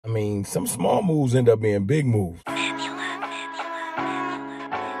mean, some small moves end up being big moves.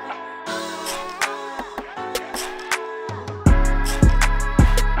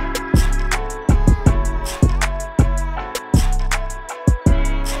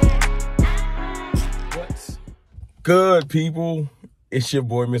 What's good, people? It's your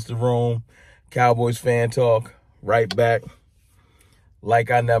boy, Mr. Rome, Cowboys Fan Talk, right back like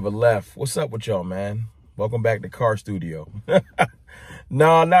I never left. What's up with y'all, man? Welcome back to Car Studio.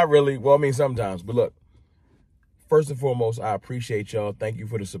 No, not really. Well, I mean, sometimes. But look, first and foremost, I appreciate y'all. Thank you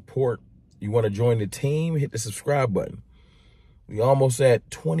for the support. You want to join the team, hit the subscribe button. We almost at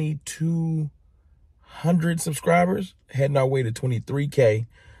 2,200 subscribers, heading our way to 23K.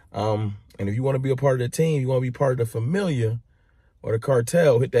 And if you want to be a part of the team, you want to be part of the familia or the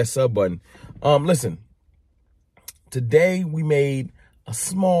cartel, hit that sub button. Listen, today we made a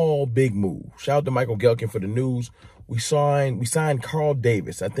small, big move. Shout out to Michael Gelkin for the news. We signed Carl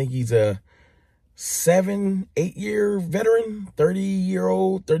Davis. I think he's a 8-year veteran,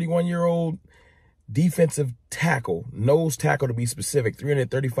 30-year-old, 31-year-old defensive tackle, nose tackle to be specific,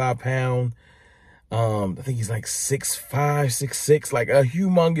 335 pound. I think he's like 6'5", 6'6", like a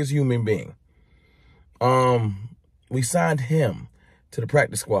humongous human being. We signed him to the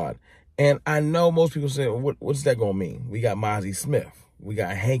practice squad. And I know most people say, what's that going to mean? We got Mozzie Smith. We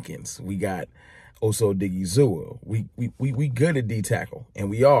got Hankins. We got Oso Digizua. We good at D-tackle, and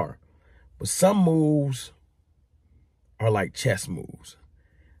we are. But some moves are like chess moves.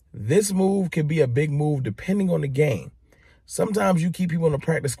 This move can be a big move depending on the game. Sometimes you keep people on the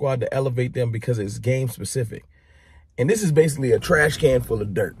practice squad to elevate them because it's game specific. And this is basically a trash can full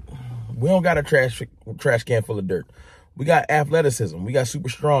of dirt. We don't got a trash can full of dirt. We got athleticism. We got super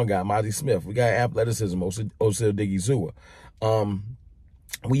strong guy, Mozzie Smith. We got athleticism, Oso Digizua.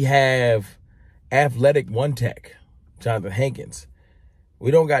 We have athletic one tech, Jonathan Hankins. We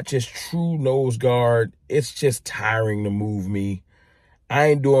don't got just true nose guard. It's just tiring to move me. I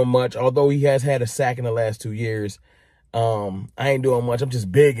ain't doing much, although he has had a sack in the last 2 years. I ain't doing much. I'm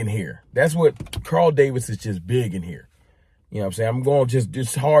just big in here. That's what Carl Davis is, just big in here. You know what I'm saying? I'm going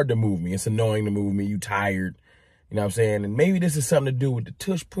just hard to move me. It's annoying to move me. You tired. You know what I'm saying? And maybe this is something to do with the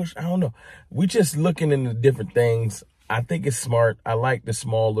tush push. I don't know. We just looking into different things. I think it's smart. I like the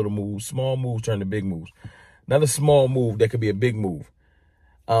small little moves. Small moves turn to big moves. Another small move that could be a big move.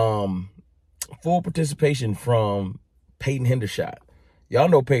 Full participation from Peyton Hendershot. Y'all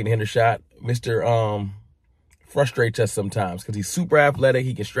know Peyton Hendershot. Mr. Frustrates us sometimes because he's super athletic.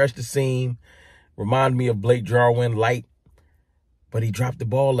 He can stretch the seam. Remind me of Blake Jarwin, light. But he dropped the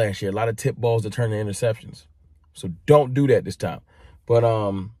ball last year. A lot of tip balls that turn to interceptions. So don't do that this time. But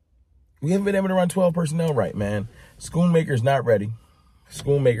we haven't been able to run 12 personnel right, man. Schoonmaker's not ready.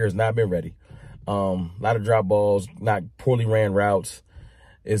 Schoonmaker has not been ready. A lot of drop balls, not poorly ran routes.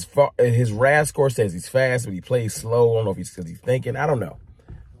 His RAS score says he's fast, but he plays slow. I don't know if he's because he's thinking. I don't know.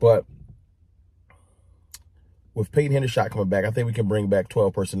 But with Peyton Hendershot coming back, I think we can bring back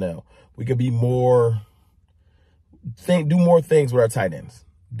 12 personnel. We can be do more things with our tight ends.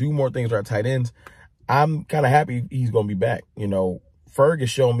 Do more things with our tight ends. I'm kind of happy he's going to be back. You know, Ferg has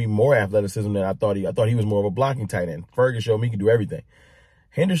shown me more athleticism than I thought he was more of a blocking tight end. Ferg has shown me he can do everything.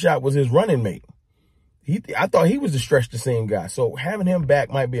 Hendershot was his running mate. I thought he was the stretch the same guy. So having him back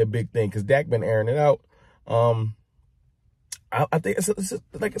might be a big thing because Dak been airing it out. I think it's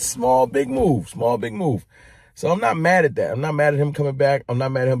like a small, big move. Small, big move. So I'm not mad at that. I'm not mad at him coming back. I'm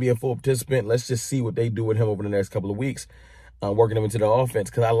not mad at him being a full participant. Let's just see what they do with him over the next couple of weeks. Working him into the offense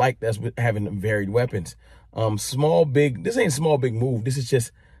because I like that's having varied weapons. Small, big. This ain't a small, big move. This is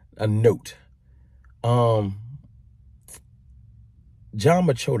just a note. John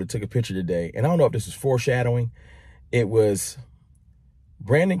Machota took a picture today, and I don't know if this was foreshadowing. It was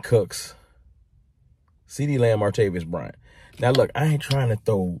Brandon Cooks, CeeDee Lamb, Martavis Bryant. Now, look, I ain't trying to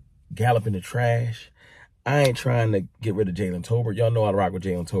throw Gallup in the trash. I ain't trying to get rid of Jalen Tolbert. Y'all know how to rock with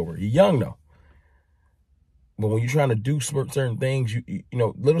Jalen Tolbert. He's young, though. But when you're trying to do certain things, you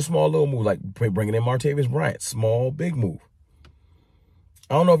know, little move, like bringing in Martavis Bryant, small, big move.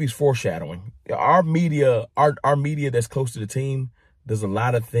 I don't know if he's foreshadowing. Our media that's close to the team does a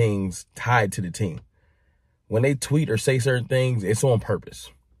lot of things tied to the team. When they tweet or say certain things, it's on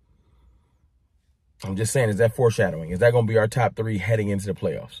purpose. I'm just saying, is that foreshadowing? Is that going to be our top 3 heading into the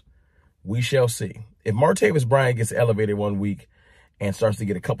playoffs? We shall see. If Martavis Bryant gets elevated one week and starts to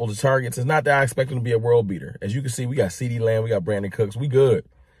get a couple of targets, it's not that I expect him to be a world beater. As you can see, we got CeeDee Lamb, we got Brandon Cooks, we good.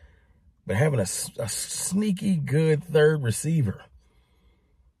 But having a sneaky good third receiver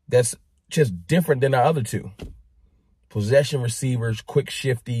that's just different than the other two. Possession receivers, quick,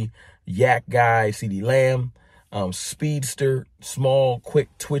 shifty, yak guy, CeeDee Lamb. speedster, small, quick,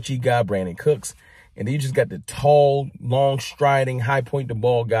 twitchy guy, Brandon Cooks. And then you just got the tall, long striding, high point the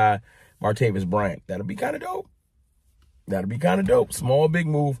ball guy, Martavis Bryant. That'll be kind of dope. That'll be kind of dope. Small, big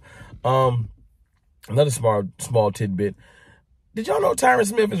move. Another small tidbit. Did y'all know Tyron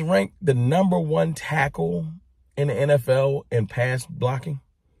Smith is ranked the #1 tackle in the NFL in pass blocking?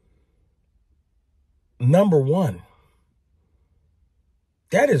 #1.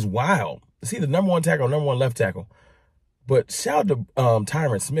 That is wild. See, the #1 tackle, #1 left tackle. But shout out to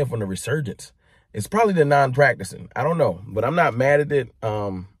Tyron Smith on the resurgence. It's probably the non-practicing. I don't know, but I'm not mad at it. A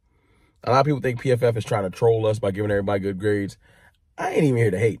lot of people think PFF is trying to troll us by giving everybody good grades. I ain't even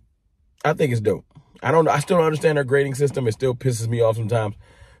here to hate. I think it's dope. I don't know. I still don't understand their grading system. It still pisses me off sometimes.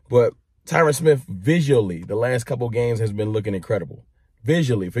 But Tyron Smith, visually, the last couple games has been looking incredible.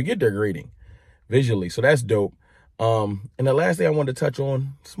 Visually, forget their grading. Visually, so that's dope. And the last thing I wanted to touch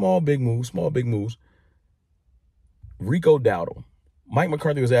on, small, big moves. RICO Dowdle. Mike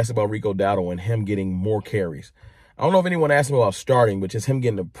McCarthy was asked about RICO Dowdle and him getting more carries. I don't know if anyone asked him about starting, but just him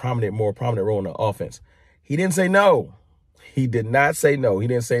getting a more prominent role in the offense. He didn't say no. He did not say no. He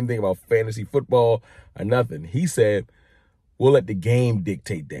didn't say anything about fantasy football or nothing. He said, we'll let the game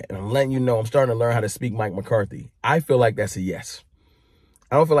dictate that. And I'm letting you know, I'm starting to learn how to speak Mike McCarthy. I feel like that's a yes.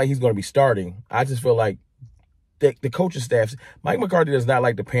 I don't feel like he's going to be starting. I just feel like the coaching staff, Mike McCarthy does not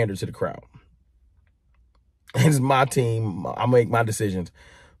like to pander to the crowd. It's my team. I make my decisions.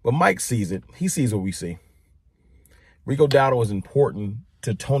 But Mike sees it. He sees what we see. RICO Dowdle is important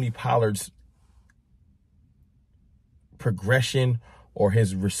to Tony Pollard's progression or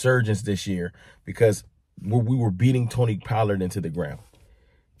his resurgence this year because we were beating Tony Pollard into the ground.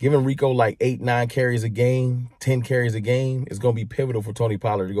 Giving Rico like 8, 9 carries a game, 10 carries a game is going to be pivotal for Tony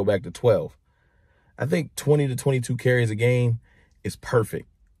Pollard to go back to 12. I think 20 to 22 carries a game is perfect.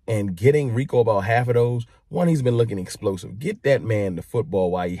 And getting Rico about half of those, one, he's been looking explosive. Get that man the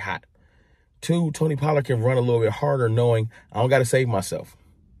football while he's hot. 2, Tony Pollard can run a little bit harder knowing I don't got to save myself.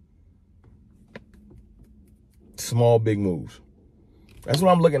 Small, big moves. That's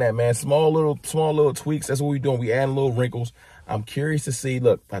what I'm looking at, man. Small little tweaks. That's what we're doing. We adding little wrinkles. I'm curious to see.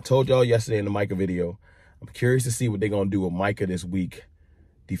 Look, I told y'all yesterday in the Micah video, I'm curious to see what they're going to do with Micah this week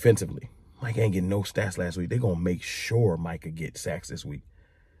defensively. Micah ain't getting no stats last week. They're going to make sure Micah gets sacks this week.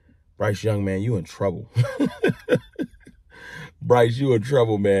 Bryce Young, man, you in trouble. Bryce, you in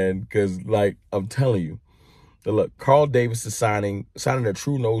trouble, man, because, like, I'm telling you. Look, Carl Davis is signing a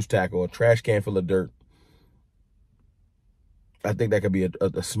true nose tackle, a trash can full of dirt. I think that could be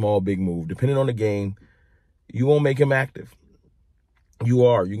a small, big move. Depending on the game, you won't make him active.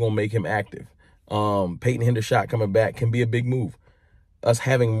 You're going to make him active. Peyton Hendershot coming back can be a big move. Us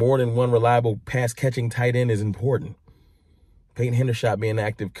having more than one reliable pass-catching tight end is important. Peyton Hendershot being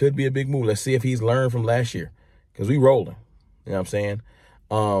active could be a big move. Let's see if he's learned from last year because we rolling. You know what I'm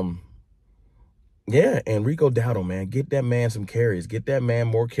saying? Yeah, and RICO Dowdle, man, get that man some carries. Get that man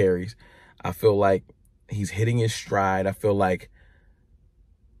more carries. I feel like he's hitting his stride. I feel like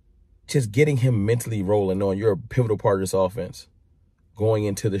just getting him mentally rolling, knowing you're a pivotal part of this offense going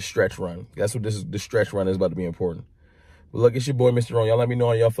into the stretch run. That's what the stretch run is about to be important. But look, it's your boy, Mr. Ron. Y'all let me know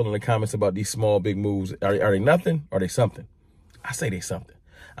how y'all feel in the comments about these small, big moves. Are they nothing? Or are they something? I say they something.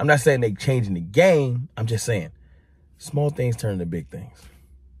 I'm not saying they changing the game. I'm just saying small things turn into big things.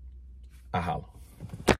 I holla.